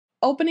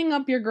opening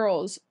up your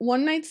girls,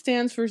 one night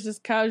stands versus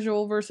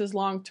casual versus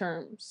long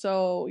term.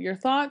 So, your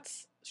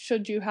thoughts?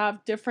 Should you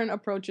have different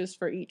approaches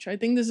for each? I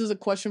think this is a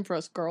question for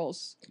us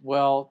girls.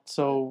 Well,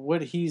 so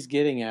what he's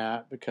getting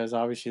at, because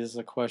obviously this is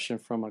a question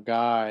from a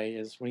guy,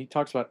 is when he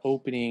talks about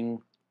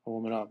opening a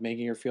woman up,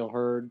 making her feel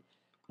heard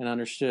and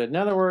understood. In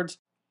other words,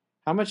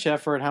 how much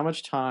effort, how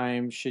much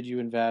time should you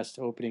invest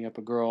opening up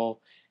a girl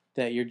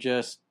that you're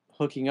just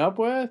hooking up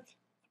with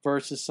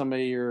versus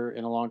somebody you're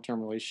in a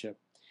long-term relationship?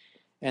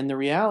 And the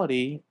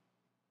reality,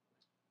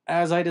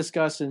 as I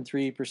discussed in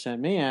 3%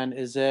 Man,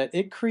 is that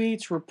it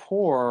creates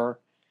rapport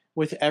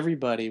with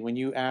everybody when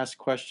you ask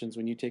questions,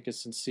 when you take a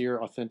sincere,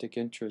 authentic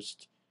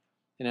interest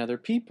in other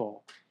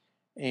people.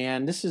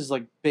 And this is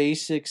like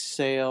basic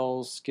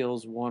sales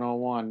skills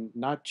 101,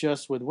 not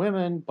just with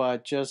women,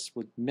 but just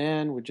with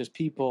men, with just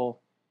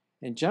people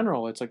in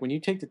general. It's like when you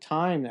take the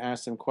time to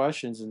ask them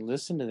questions and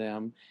listen to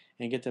them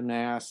and get them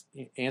to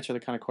answer the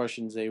kind of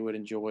questions they would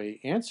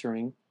enjoy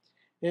answering,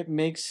 it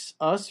makes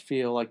us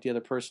feel like the other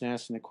person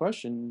asking the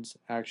questions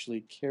actually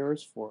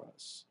cares for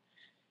us.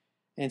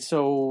 And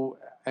so,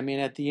 I mean,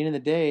 at the end of the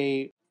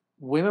day,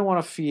 women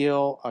want to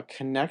feel a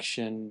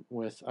connection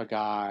with a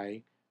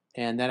guy,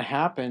 and that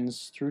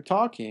happens through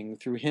talking,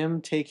 through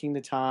him taking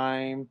the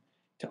time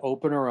to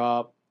open her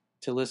up,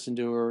 to listen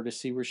to her, to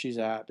see where she's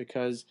at.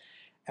 Because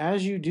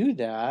as you do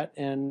that,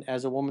 and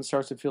as a woman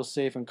starts to feel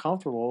safe and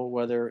comfortable,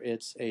 whether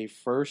it's a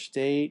first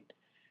date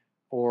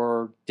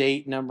or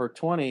date number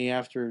 20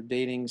 after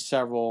dating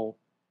several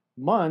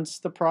months,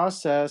 the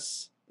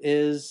process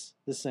is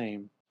the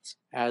same.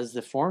 As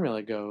the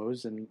formula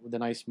goes, and the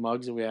nice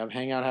mugs that we have,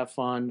 hang out, have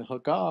fun,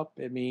 hook up,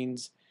 it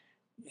means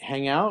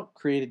hang out,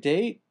 create a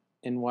date,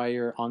 and while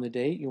you're on the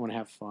date, you want to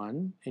have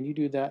fun, and you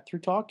do that through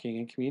talking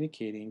and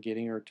communicating and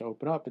getting her to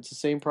open up. It's the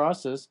same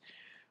process,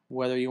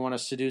 whether you want to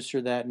seduce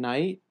her that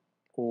night,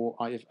 or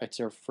if it's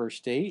her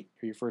first date,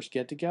 or your first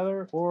get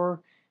together,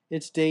 or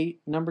it's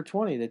date number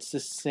 20. That's the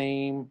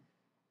same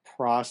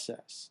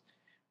process.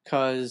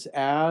 Because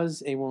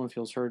as a woman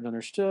feels heard and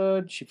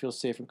understood, she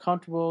feels safe and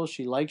comfortable,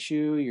 she likes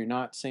you, you're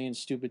not saying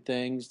stupid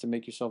things to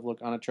make yourself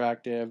look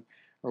unattractive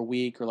or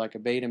weak or like a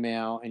beta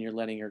male, and you're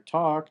letting her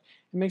talk,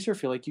 it makes her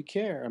feel like you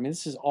care. I mean,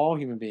 this is all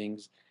human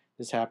beings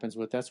this happens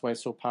with. That's why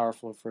it's so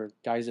powerful for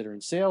guys that are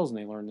in sales and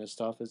they learn this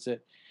stuff, is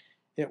that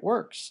it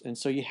works. And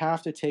so you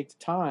have to take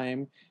the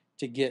time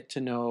to get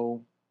to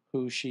know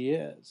who she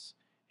is.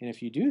 And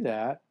if you do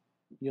that,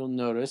 you'll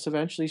notice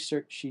eventually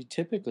she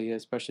typically,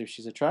 especially if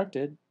she's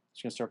attracted,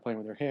 she's going to start playing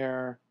with her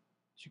hair.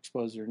 She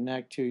exposes her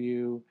neck to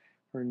you.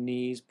 Her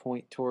knees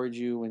point towards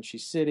you when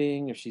she's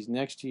sitting. If she's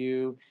next to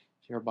you,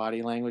 her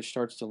body language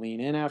starts to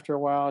lean in after a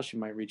while. She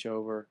might reach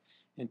over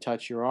and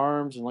touch your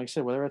arms. And like I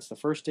said, whether it's the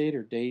first date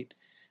or date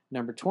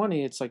number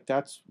 20, it's like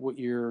that's what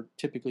you're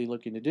typically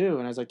looking to do.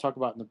 And as I talk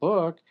about in the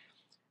book,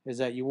 is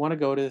that you want to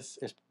go to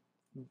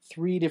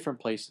 3 different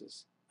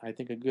places. I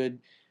think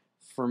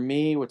for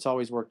me, what's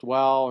always worked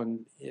well,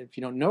 and if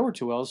you don't know her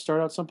too well,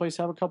 start out someplace,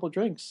 have a couple of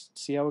drinks,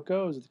 see how it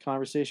goes. If the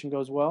conversation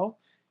goes well,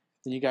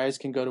 then you guys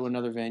can go to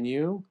another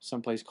venue,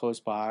 someplace close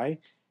by,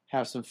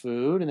 have some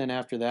food, and then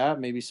after that,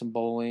 maybe some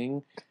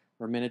bowling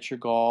or miniature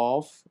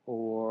golf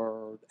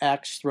or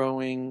axe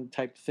throwing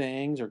type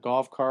things, or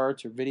golf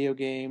carts or video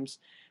games,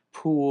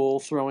 pool,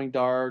 throwing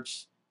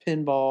darts,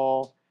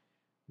 pinball,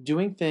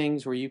 doing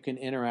things where you can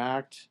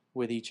interact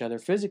with each other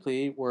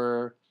physically,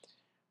 where,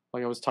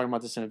 like I was talking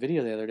about this in a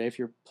video the other day, if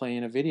you're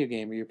playing a video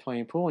game or you're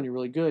playing pool and you're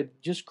really good,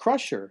 just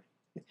crush her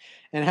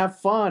and have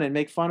fun and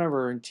make fun of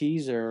her and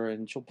tease her,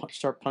 and she'll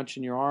start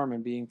punching your arm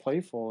and being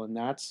playful. And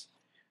that's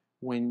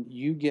when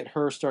you get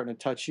her starting to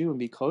touch you and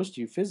be close to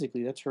you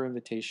physically, that's her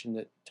invitation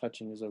that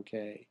touching is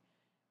okay.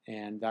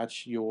 And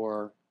that's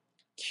your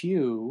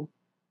cue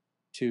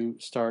to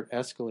start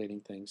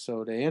escalating things.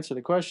 So to answer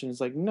the question,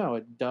 it's like, no,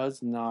 it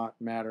does not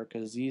matter,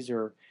 because these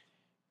are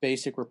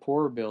basic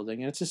rapport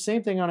building. And it's the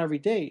same thing on every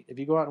date. If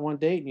you go out on one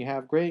date and you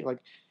have great,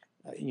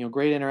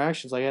 great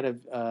interactions. I had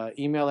an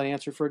email and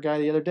answer for a guy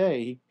the other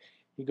day.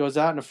 He goes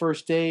out on a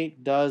first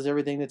date, does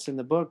everything that's in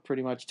the book,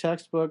 pretty much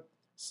textbook,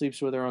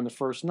 sleeps with her on the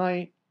first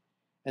night.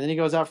 And then he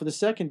goes out for the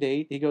second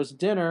date. He goes to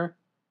dinner.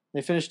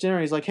 They finish dinner.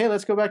 He's like, hey,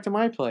 let's go back to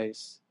my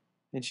place.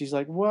 And she's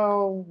like,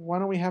 well, why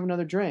don't we have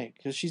another drink?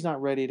 Because she's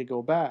not ready to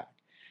go back.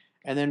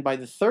 And then by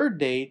the third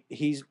date,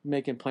 he's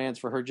making plans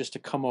for her just to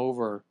come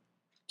over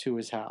to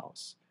his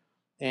house.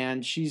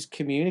 And she's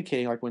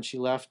communicating, like when she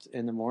left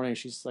in the morning,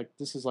 she's like,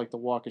 this is like the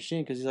walk of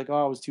shame, because he's like,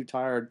 oh, I was too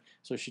tired.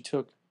 So she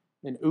took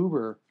an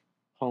Uber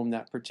home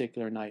that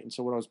particular night. And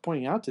so what I was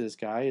pointing out to this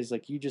guy is,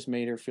 like, you just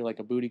made her feel like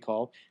a booty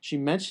call. She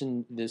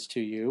mentioned this to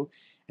you.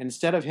 And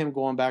instead of him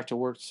going back to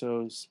work,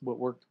 so what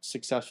worked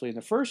successfully in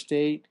the first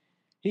date,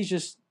 he's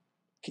just,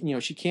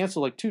 she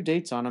canceled like 2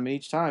 dates on him. And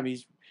each time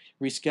he's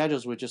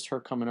reschedules with just her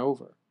coming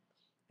over.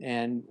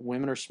 And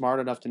women are smart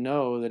enough to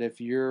know that if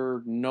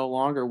you're no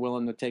longer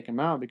willing to take him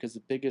out, because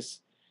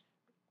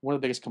one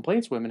of the biggest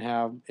complaints women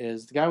have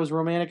is, the guy was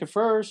romantic at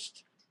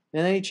first,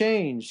 and then he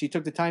changed. He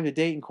took the time to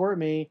date and court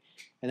me,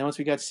 and then once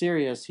we got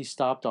serious, he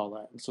stopped all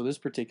that. And so this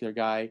particular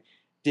guy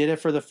did it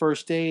for the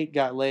first date,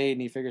 got laid,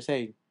 and he figures,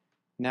 hey,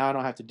 now I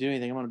don't have to do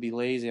anything. I'm going to be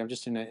lazy. I'm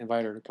just going to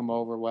invite her to come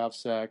over. We'll have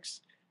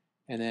sex.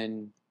 And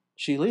then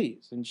she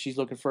leaves and she's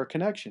looking for a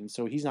connection.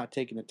 So he's not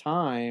taking the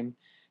time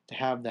to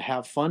have the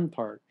have fun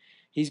part.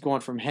 He's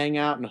going from hang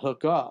out and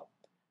hook up.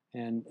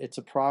 And it's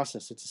a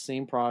process. It's the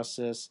same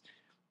process.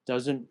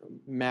 Doesn't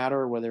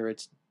matter whether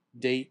it's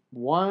date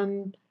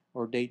 1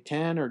 or date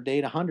 10 or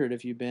date 100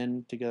 if you've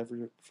been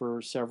together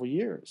for several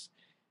years.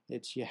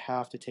 It's you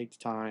have to take the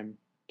time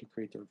to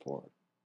create the rapport.